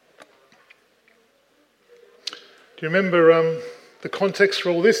Do you remember the context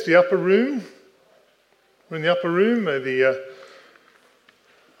for all this? The upper room? We're in the upper room.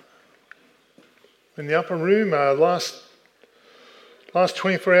 Last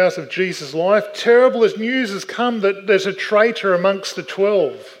 24 hours of Jesus' life. Terrible as news has come that there's a traitor amongst the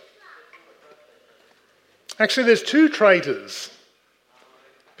 12. Actually, there's two traitors.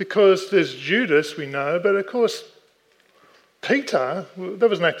 Because there's Judas, we know, but of course, Peter, that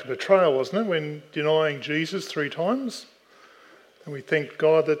was an act of betrayal, wasn't it, when denying Jesus 3 times? And we thank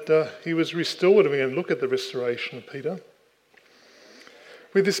God that he was restored, and we're going to look at the restoration of Peter.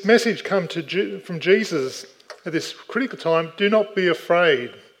 With this message come from Jesus at this critical time, do not be afraid.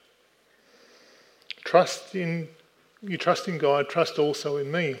 You trust in God, trust also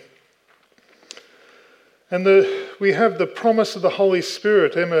in me. And we have the promise of the Holy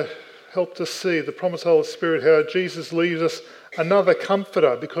Spirit. Emma helped us see the promise of the Holy Spirit, how Jesus leaves us another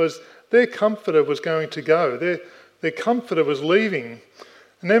comforter, because their comforter was going to go. Their comforter was leaving.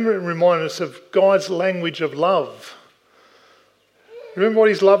 And Emma reminded us of God's language of love. Remember what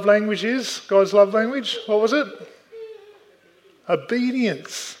his love language is? God's love language? What was it?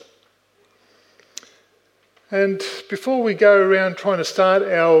 Obedience. And before we go around trying to start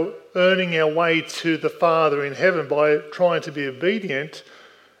earning our way to the Father in heaven by trying to be obedient,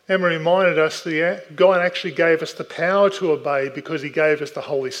 Emma reminded us that God actually gave us the power to obey because he gave us the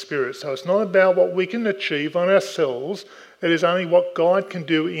Holy Spirit. So it's not about what we can achieve on ourselves. It is only what God can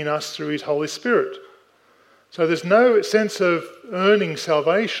do in us through his Holy Spirit. So there's no sense of earning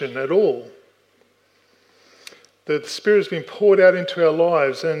salvation at all. The Spirit has been poured out into our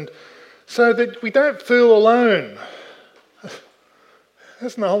lives, and so that we don't feel alone.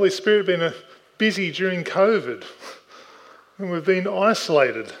 Hasn't the Holy Spirit been busy during COVID? And we've been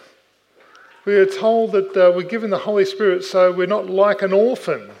isolated. We are told that we're given the Holy Spirit so we're not like an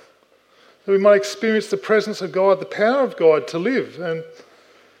orphan. That we might experience the presence of God, the power of God to live. And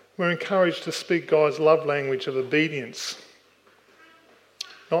we're encouraged to speak God's love language of obedience.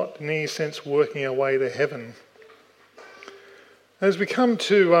 Not in any sense working our way to heaven. As we come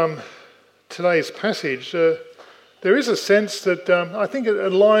to today's passage, there is a sense that I think it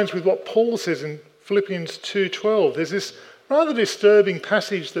aligns with what Paul says in Philippians 2:12. There's this rather disturbing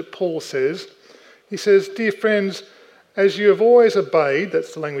passage that Paul says. He says, "Dear friends, as you have always obeyed,"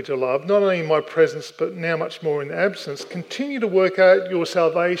 that's the language of love, "not only in my presence but now much more in absence, continue to work out your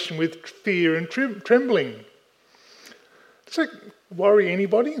salvation with fear and trembling." Does that worry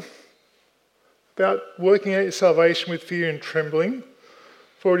anybody about working out your salvation with fear and trembling?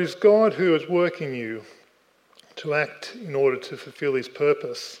 For it is God who is working you to act in order to fulfill his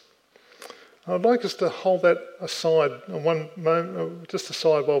purpose. I'd like us to hold that aside on one moment, just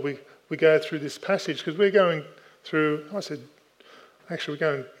aside while we go through this passage, because we're going through, we're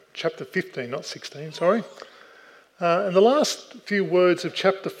going chapter 15, not 16, sorry. And the last few words of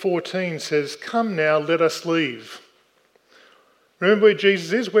chapter 14 says, "Come now, let us leave." Remember where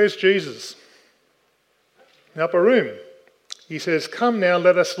Jesus is? Where's Jesus? In the upper room. He says, "Come now,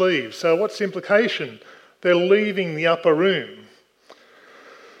 let us leave." So what's the implication? They're leaving the upper room.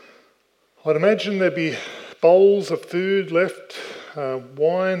 I'd imagine there'd be bowls of food left,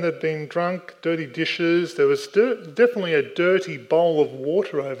 wine that had been drunk, dirty dishes. There was definitely a dirty bowl of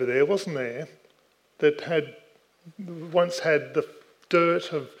water over there, wasn't there? That had once had the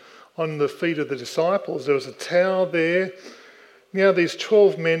dirt on the feet of the disciples. There was a towel there. Now these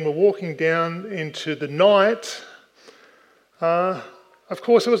 12 men were walking down into the night. Of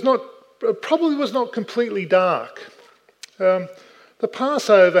course, it probably was not completely dark. The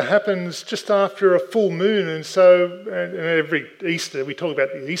Passover happens just after a full moon, and every Easter, we talk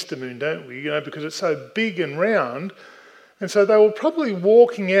about the Easter moon, don't we? Because it's so big and round. And so they were probably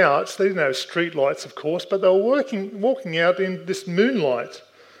walking out. So they didn't have street lights, of course, but they were walking out in this moonlight.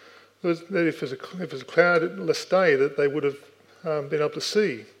 If it was a cloudless day, that they would have been able to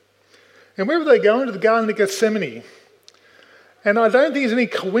see. And where were they going? To the Garden of Gethsemane. And I don't think it's any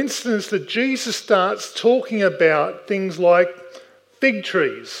coincidence that Jesus starts talking about things like fig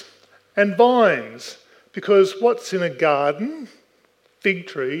trees and vines, because what's in a garden? Fig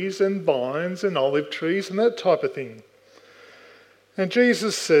trees and vines and olive trees and that type of thing. And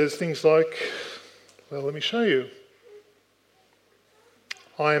Jesus says things like, well, let me show you.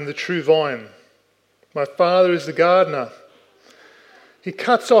 I am the true vine. My Father is the gardener. He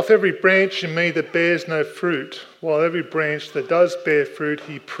cuts off every branch in me that bears no fruit, while every branch that does bear fruit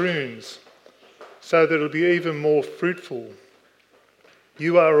he prunes, so that it will be even more fruitful.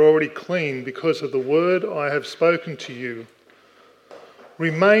 You are already clean because of the word I have spoken to you.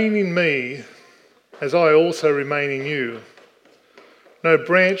 Remain in me, as I also remain in you. No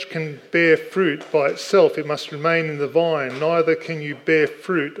branch can bear fruit by itself. It must remain in the vine. Neither can you bear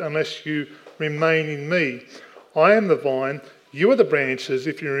fruit unless you remain in me. I am the vine, you are the branches.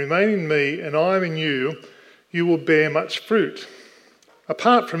 If you remain in me and I am in you, you will bear much fruit.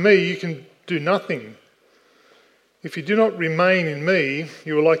 Apart from me, you can do nothing. If you do not remain in me,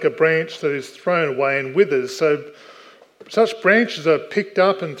 you are like a branch that is thrown away and withers. So such branches are picked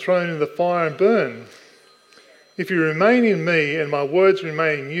up and thrown in the fire and burn. If you remain in me and my words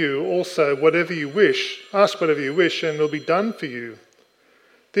remain in you, also whatever you wish, ask whatever you wish and it will be done for you.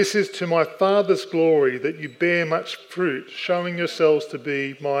 This is to my Father's glory that you bear much fruit, showing yourselves to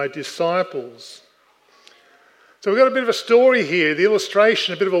be my disciples. So we've got a bit of a story here, the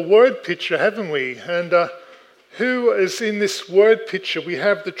illustration, a bit of a word picture, haven't we? And who is in this word picture? We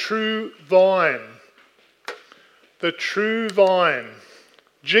have the true vine. The true vine.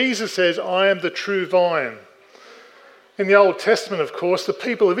 Jesus says, I am the true vine. In the Old Testament, of course, the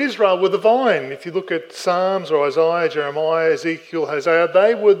people of Israel were the vine. If you look at Psalms or Isaiah, Jeremiah, Ezekiel, Hosea,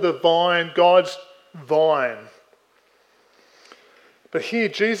 they were the vine, God's vine. But here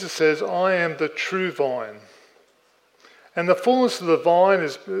Jesus says, I am the true vine. And the fullness of the vine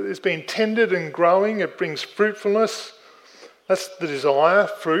is being tended and growing. It brings fruitfulness. That's the desire,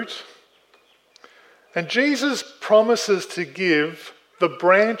 fruit. And Jesus promises to give the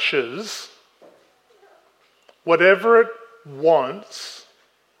branches whatever it wants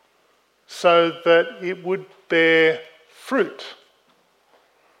so that it would bear fruit.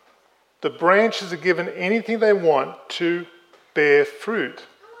 The branches are given anything they want to bear fruit.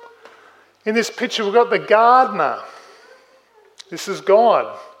 In this picture, we've got the gardener. This is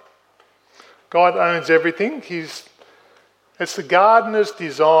God. God owns everything. It's the gardener's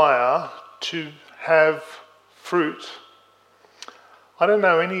desire to have fruit. I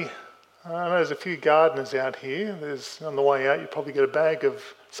know there's a few gardeners out here. On the way out, you probably get a bag of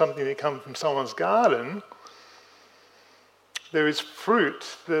something that comes from someone's garden. There is fruit.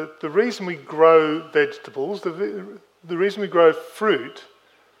 The reason we grow vegetables, the reason we grow fruit,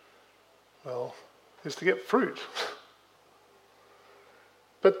 well, is to get fruit.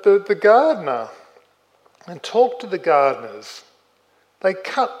 But the gardener, and talk to the gardeners, they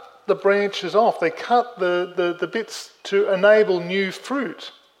cut the branches off. They cut the bits to enable new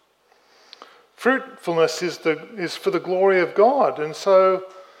fruit. Fruitfulness is for the glory of God, and so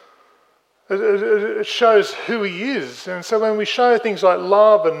it shows who he is. And so when we show things like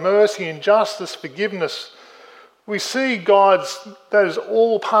love and mercy and justice, forgiveness, we see that is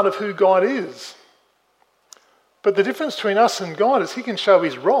all part of who God is. But the difference between us and God is he can show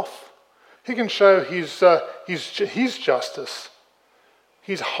his wrath. He can show his justice.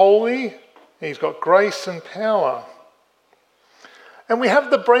 He's holy, and he's got grace and power. And we have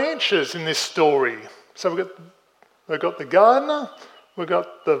the branches in this story. So we've got the gardener, we've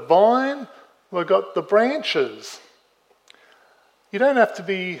got the vine, we've got the branches. They don't have to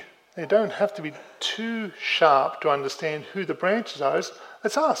be too sharp to understand who the branches are.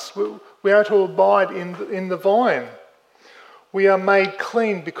 It's us. We are to abide in the vine. We are made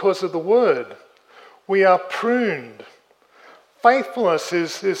clean because of the word. We are pruned. Faithfulness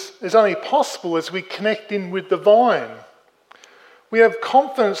is only possible as we connect in with the vine. We have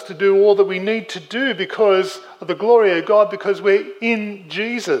confidence to do all that we need to do because of the glory of God, because we're in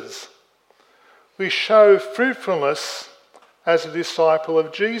Jesus. We show fruitfulness as a disciple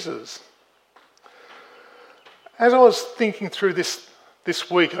of Jesus. As I was thinking through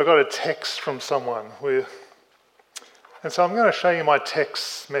this week, I got a text from someone. And so I'm going to show you my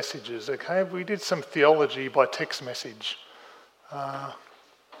text messages, okay? We did some theology by text message.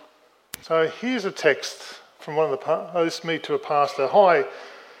 So here's a text from one of this is me to a pastor. Hi,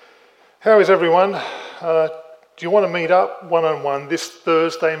 how is everyone? Do you want to meet up one-on-one this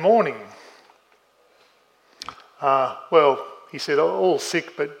Thursday morning? Well, he said, all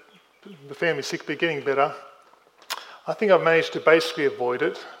sick, but the family's sick, but getting better. I think I've managed to basically avoid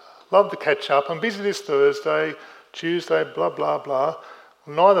it. Love to catch up. I'm busy this Thursday, Tuesday, blah, blah, blah.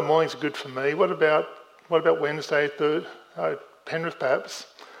 Neither mornings are good for me. What about Wednesday, Penrith perhaps?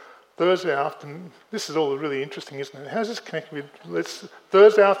 Thursday afternoon. This is all really interesting, isn't it? How's this connected with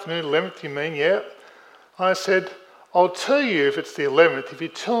Thursday afternoon, 11th, you mean? Yeah. I said, I'll tell you if it's the 11th if you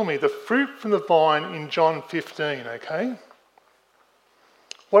tell me the fruit from the vine in John 15, okay?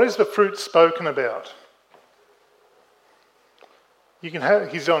 What is the fruit spoken about? You can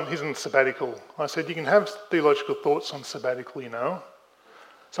have, he's on sabbatical. I said, you can have theological thoughts on sabbatical, you know.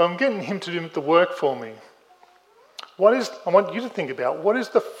 So I'm getting him to do the work for me. I want you to think about, what is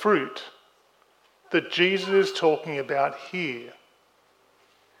the fruit that Jesus is talking about here?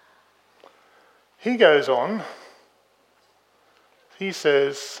 He goes on, he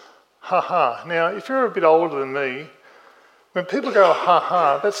says, ha ha. Now, if you're a bit older than me, when people go, ha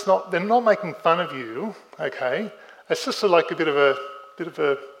ha, they're not making fun of you, okay? It's just like a bit of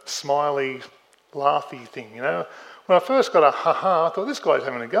a smiley, laughy thing, you know? When I first got a ha ha, I thought, this guy's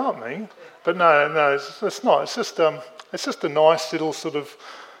having a go at me. But no, it's not. It's just a nice little sort of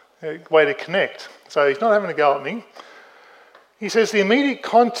way to connect. So he's not having a go at me. He says the immediate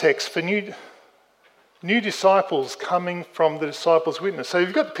context for new disciples coming from the disciples' witness. So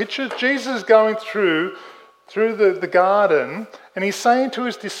you've got the picture. Jesus is going through the garden, and he's saying to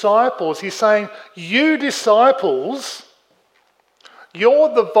his disciples, he's saying, you disciples,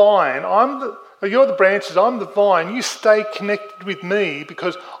 you're the vine, you're the branches, I'm the vine, you stay connected with me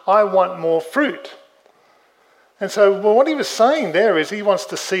because I want more fruit. And so what he was saying there is he wants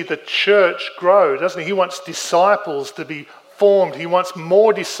to see the church grow, doesn't he? He wants disciples to be formed. He wants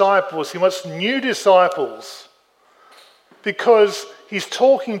more disciples. He wants new disciples because he's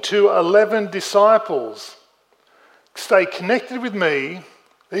talking to 11 disciples. Stay connected with me,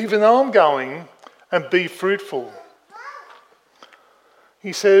 even though I'm going, and be fruitful.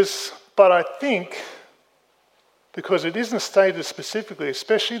 He says, but I think, because it isn't stated specifically,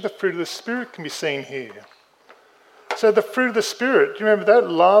 especially the fruit of the Spirit can be seen here. So the fruit of the Spirit, do you remember that?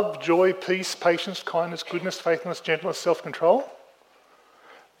 Love, joy, peace, patience, kindness, goodness, faithfulness, gentleness, self-control.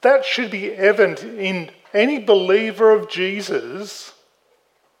 That should be evident in any believer of Jesus.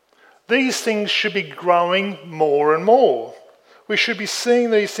 These things should be growing more and more. We should be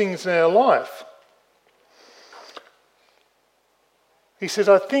seeing these things in our life. He says,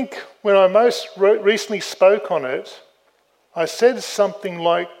 I think when I most recently spoke on it, I said something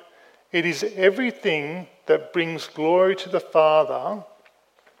like, it is everything that brings glory to the Father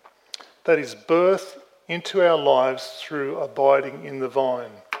that is birthed into our lives through abiding in the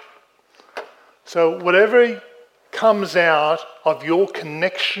vine. So whatever comes out of your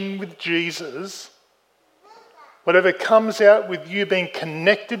connection with Jesus, whatever comes out with you being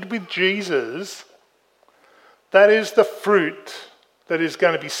connected with Jesus, that is the fruit that is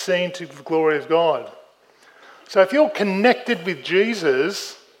going to be seen to the glory of God. So if you're connected with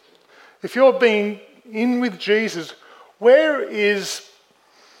Jesus, if you're being in with Jesus, where is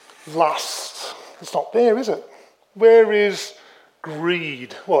lust? It's not there, is it? Where is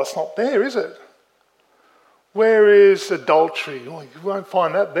greed? Well, it's not there, is it? Where is adultery? Well, you won't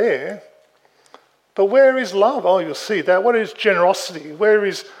find that there. But where is love? Oh, you'll see that. What is generosity? Where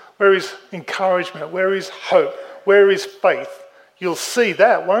is encouragement? Where is hope? Where is faith? You'll see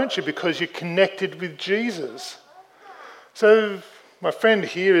that, won't you? Because you're connected with Jesus. So my friend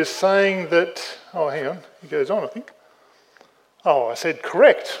here is saying that, oh, hang on, he goes on, I think. Oh, I said,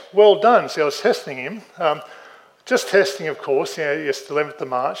 correct, well done. See, I was testing him. Just testing, of course, yes, the 11th of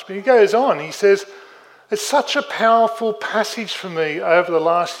March. But he goes on, he says, it's such a powerful passage for me over the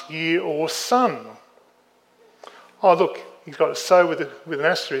last year or so. Oh, look, he's got it so with an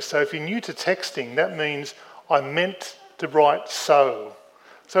asterisk. So if you're new to texting, that means I meant to write so.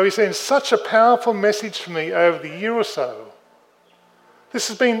 So he's saying, such a powerful message for me over the year or so. This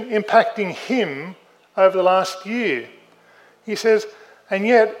has been impacting him over the last year. He says, and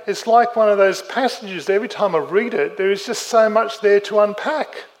yet it's like one of those passages, every time I read it, there is just so much there to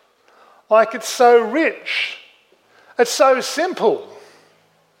unpack. Like it's so rich. It's so simple.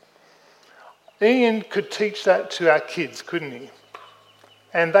 Ian could teach that to our kids, couldn't he?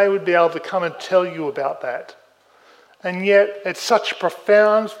 And they would be able to come and tell you about that. And yet it's such a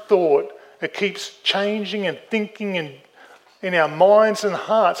profound thought. It keeps changing and thinking and in our minds and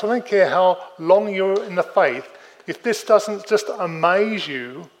hearts. I don't care how long you're in the faith. If this doesn't just amaze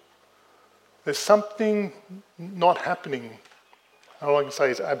you, there's something not happening. All I can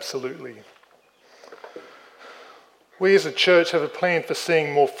say is absolutely. We as a church have a plan for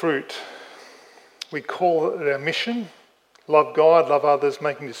seeing more fruit. We call it our mission. Love God, love others,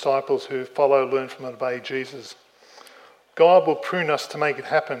 making disciples who follow, learn from and obey Jesus. God will prune us to make it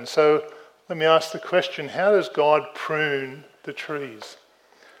happen. So let me ask the question, how does God prune the trees?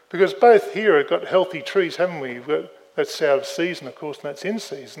 Because both here have got healthy trees, haven't we? That's out of season, of course, and that's in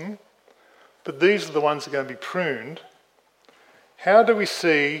season. But these are the ones that are going to be pruned. How do we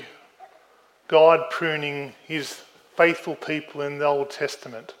see God pruning his faithful people in the Old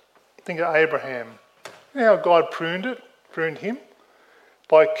Testament? Think of Abraham. You know how God pruned him?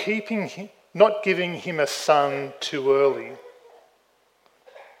 By not giving him a son too early.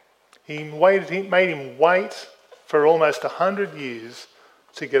 He made him wait for almost 100 years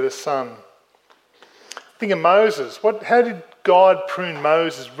to get a son. Think of Moses. How did God prune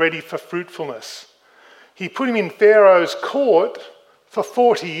Moses ready for fruitfulness? He put him in Pharaoh's court for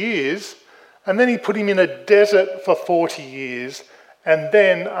 40 years, and then he put him in a desert for 40 years, And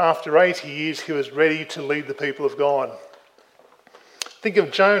then after 80 years, he was ready to lead the people of God. Think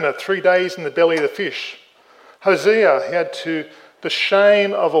of Jonah, 3 days in the belly of the fish. Hosea, he had the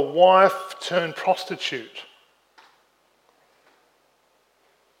shame of a wife turned prostitute.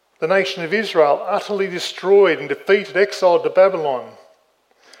 The nation of Israel utterly destroyed and defeated, exiled to Babylon.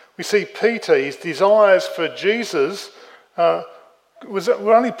 We see Peter, his desires for Jesus were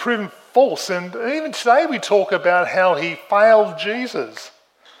only proven false. And even today we talk about how he failed Jesus.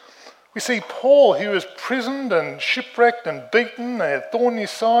 We see Paul, he was imprisoned and shipwrecked and beaten, and had a thorn in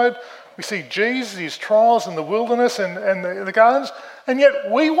his side. We see Jesus, his trials in the wilderness and the gardens. And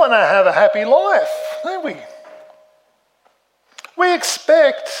yet we want to have a happy life, don't we? We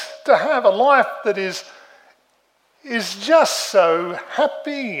expect to have a life that is just so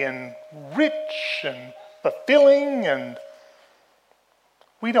happy and rich and fulfilling, and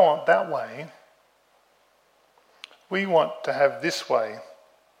we don't want that way. We want to have this way.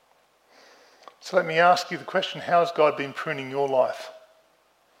 So let me ask you the question, how has God been pruning your life?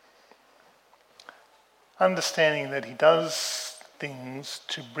 Understanding that he does things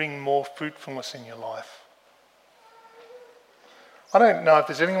to bring more fruitfulness in your life. I don't know if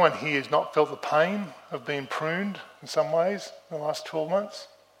there's anyone here who's not felt the pain of being pruned in some ways in the last 12 months.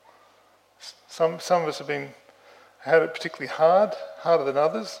 Some of us have had it particularly harder than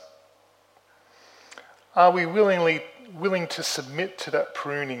others. Are we willing to submit to that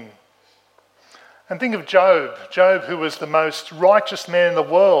pruning? And think of Job, who was the most righteous man in the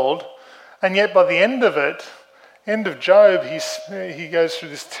world, and yet by the end of Job, he goes through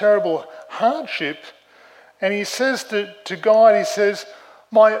this terrible hardship, and he says to God, he says,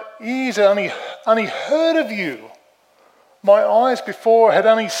 my ears had only heard of you. My eyes before had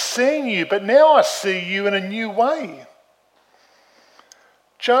only seen you, but now I see you in a new way.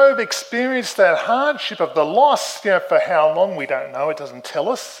 Job experienced that hardship of the loss, for how long, we don't know, it doesn't tell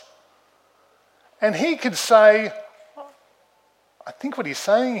us. And he could say, I think what he's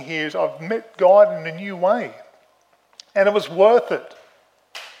saying here is, I've met God in a new way. And it was worth it.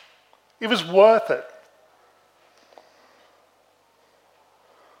 It was worth it.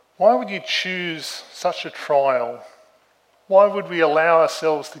 Why would you choose such a trial? Why would we allow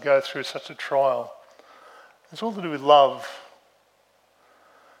ourselves to go through such a trial? It's all to do with love.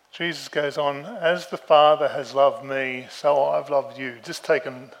 Jesus goes on, as the Father has loved me, so I've loved you. Just take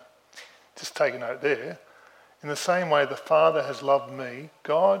a note there. In the same way the Father has loved me,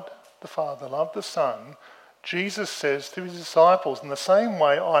 God the Father loved the Son. Jesus says to his disciples, in the same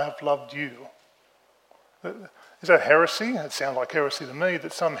way I have loved you. Is that heresy? It sounds like heresy to me,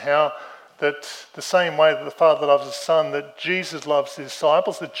 that somehow that the same way that the Father loves the Son, that Jesus loves his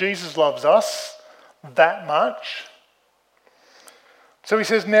disciples, that Jesus loves us that much. So he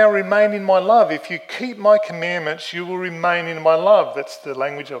says, now remain in my love. If you keep my commandments, you will remain in my love. That's the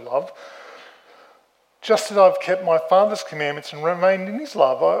language of love. Just as I've kept my Father's commandments and remained in his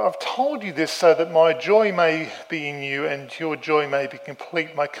love. I've told you this so that my joy may be in you and your joy may be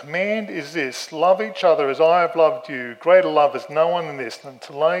complete. My command is this, love each other as I have loved you. Greater love is no one than this, than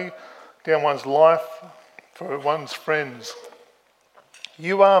to lay down one's life for one's friends.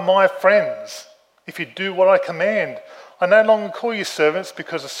 You are my friends if you do what I command. I no longer call you servants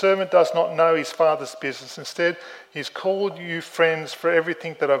because a servant does not know his father's business. Instead, he's called you friends, for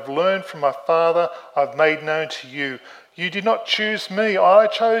everything that I've learned from my Father I've made known to you. You did not choose me, I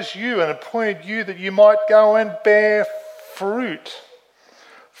chose you and appointed you that you might go and bear fruit.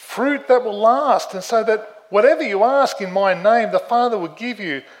 Fruit that will last, and so that whatever you ask in my name, the Father will give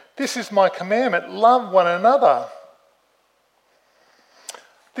you. This is my commandment, love one another.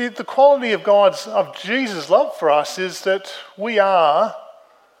 The quality of Jesus' love for us is that we are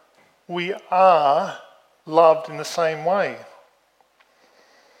loved in the same way.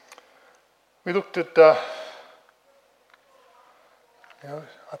 We looked at, I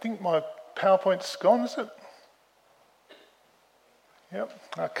think my PowerPoint's gone, is it? Yep.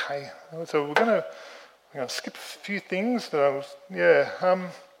 Okay. So we're going to skip a few things.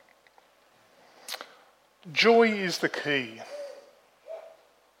 Joy is the key.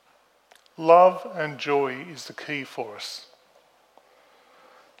 Love and joy is the key for us.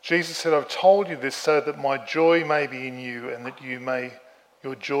 Jesus said, I've told you this so that my joy may be in you and that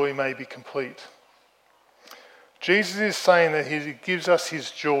your joy may be complete. Jesus is saying that he gives us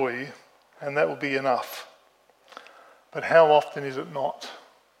his joy and that will be enough. But how often is it not?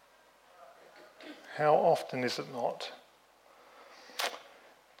 How often is it not?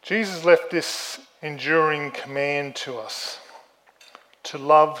 Jesus left this enduring command to us, to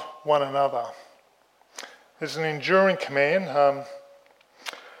love one another. There's an enduring command.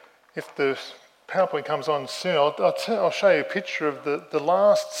 If the PowerPoint comes on soon, I'll show you a picture of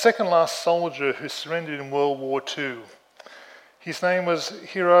the second last soldier who surrendered in World War II. His name was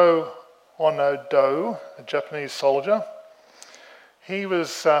Hiro Onodo, a Japanese soldier. He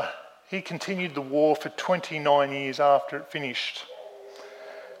continued the war for 29 years after it finished.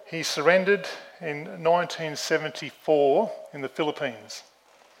 He surrendered in 1974 in the Philippines.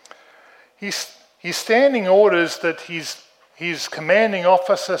 His standing orders that his commanding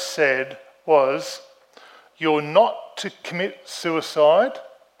officer said was, "You're not to commit suicide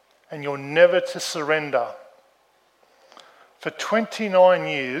and you're never to surrender." For 29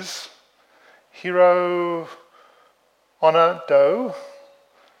 years, Hiro Onodo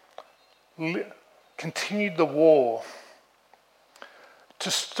continued the war. To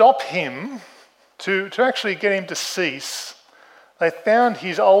stop him, to actually get him to cease, they found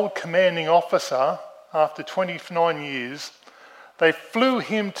his old commanding officer after 29 years. They flew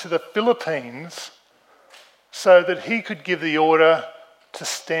him to the Philippines so that he could give the order to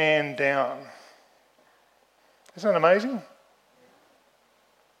stand down. Isn't that amazing?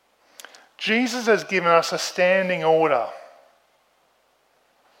 Jesus has given us a standing order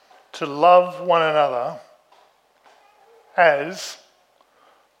to love one another as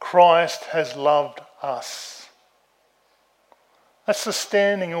Christ has loved us. That's the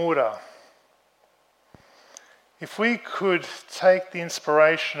standing order. If we could take the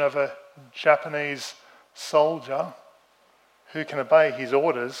inspiration of a Japanese soldier who can obey his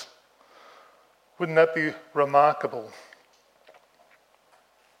orders, wouldn't that be remarkable?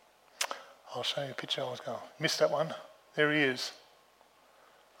 I'll show you a picture. I was going to miss that one. There he is.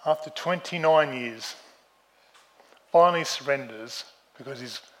 After 29 years, finally surrenders because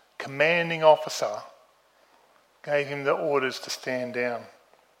his commanding officer gave him the orders to stand down.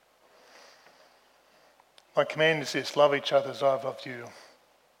 My command is this: love each other as I've loved you.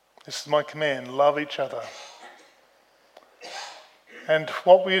 This is my command: love each other. And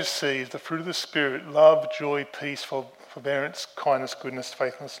what we see is the fruit of the Spirit: love, joy, peace, forbearance, kindness, goodness,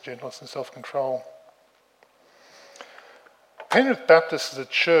 faithfulness, gentleness, and self-control. Penrith Baptist as a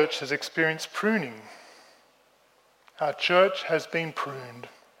church has experienced pruning. Our church has been pruned.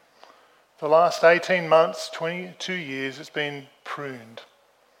 For the last 18 months, 22 years, it's been pruned.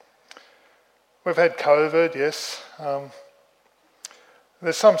 We've had COVID, yes.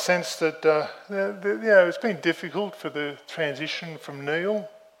 There's some sense that it's been difficult for the transition from Neil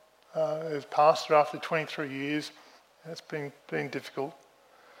as pastor after 23 years. It's been difficult.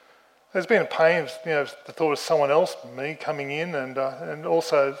 There's been a pain, the thought of someone else, me, coming in, and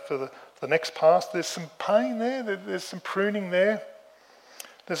also for the next pastor. There's some pain there. There's some pruning there.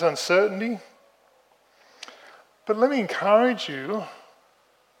 There's uncertainty. But let me encourage you.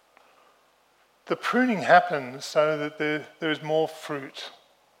 The pruning happens so that there is more fruit.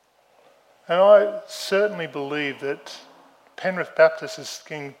 And I certainly believe that Penrith Baptist is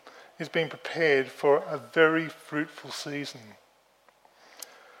being prepared for a very fruitful season.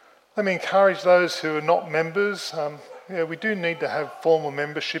 Let me encourage those who are not members. We do need to have formal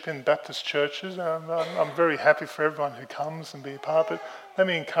membership in Baptist churches. I'm very happy for everyone who comes and be a part, but let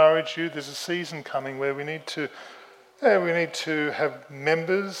me encourage you, there's a season coming where we need to have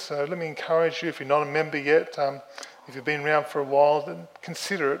members. Let me encourage you, if you're not a member yet, if you've been around for a while, then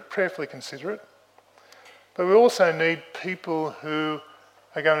consider it, prayerfully consider it. But we also need people who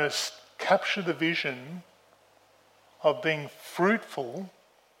are going to capture the vision of being fruitful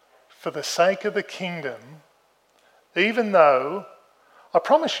for the sake of the kingdom, even though I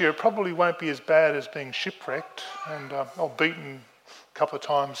promise you it probably won't be as bad as being shipwrecked and or beaten a couple of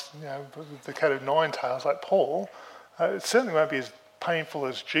times, with the cat of nine tails like Paul. It certainly won't be as painful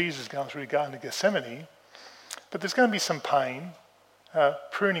as Jesus going through the Garden of Gethsemane, but there's going to be some pain.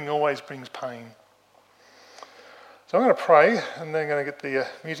 Pruning always brings pain. So I'm going to pray, and then I'm going to get the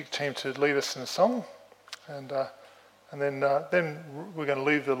music team to lead us in a song, and then we're going to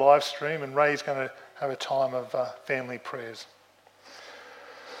leave the live stream, and Ray's going to have a time of family prayers.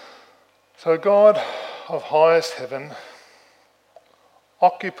 So God of highest heaven,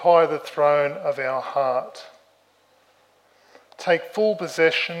 occupy the throne of our heart. Take full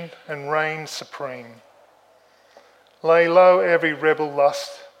possession and reign supreme. Lay low every rebel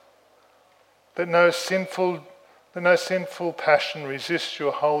lust, that no sinful passion resist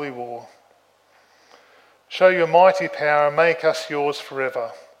your holy war. Show your mighty power and make us yours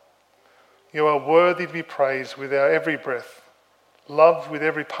forever. You are worthy to be praised with our every breath, loved with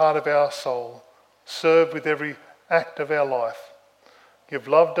every part of our soul, served with every act of our life. You've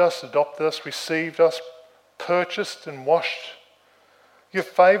loved us, adopted us, received us, purchased and washed. You've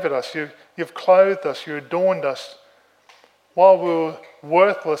favoured us, you've clothed us, you've adorned us. While we were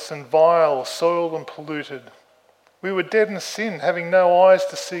worthless and vile, soiled and polluted, we were dead in sin, having no eyes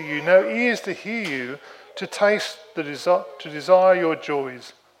to see you, no ears to hear you, to taste to desire your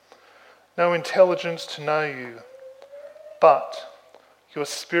joys, no intelligence to know you. But your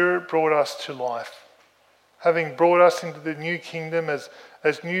Spirit brought us to life. Having brought us into the new kingdom as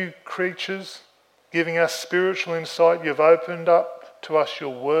new creatures, giving us spiritual insight, you've opened up to us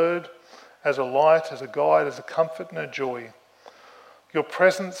your word as a light, as a guide, as a comfort and a joy. Your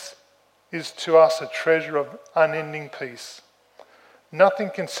presence is to us a treasure of unending peace. Nothing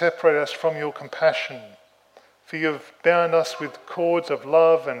can separate us from your compassion, for you have bound us with cords of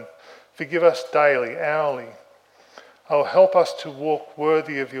love and forgive us daily, hourly. Oh, help us to walk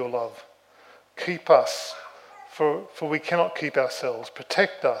worthy of your love. Keep us, for we cannot keep ourselves.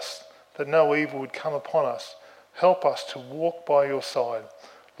 Protect us, that no evil would come upon us. Help us to walk by your side,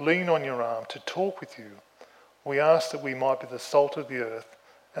 lean on your arm, to talk with you. We ask that we might be the salt of the earth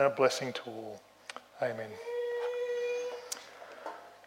and a blessing to all. Amen.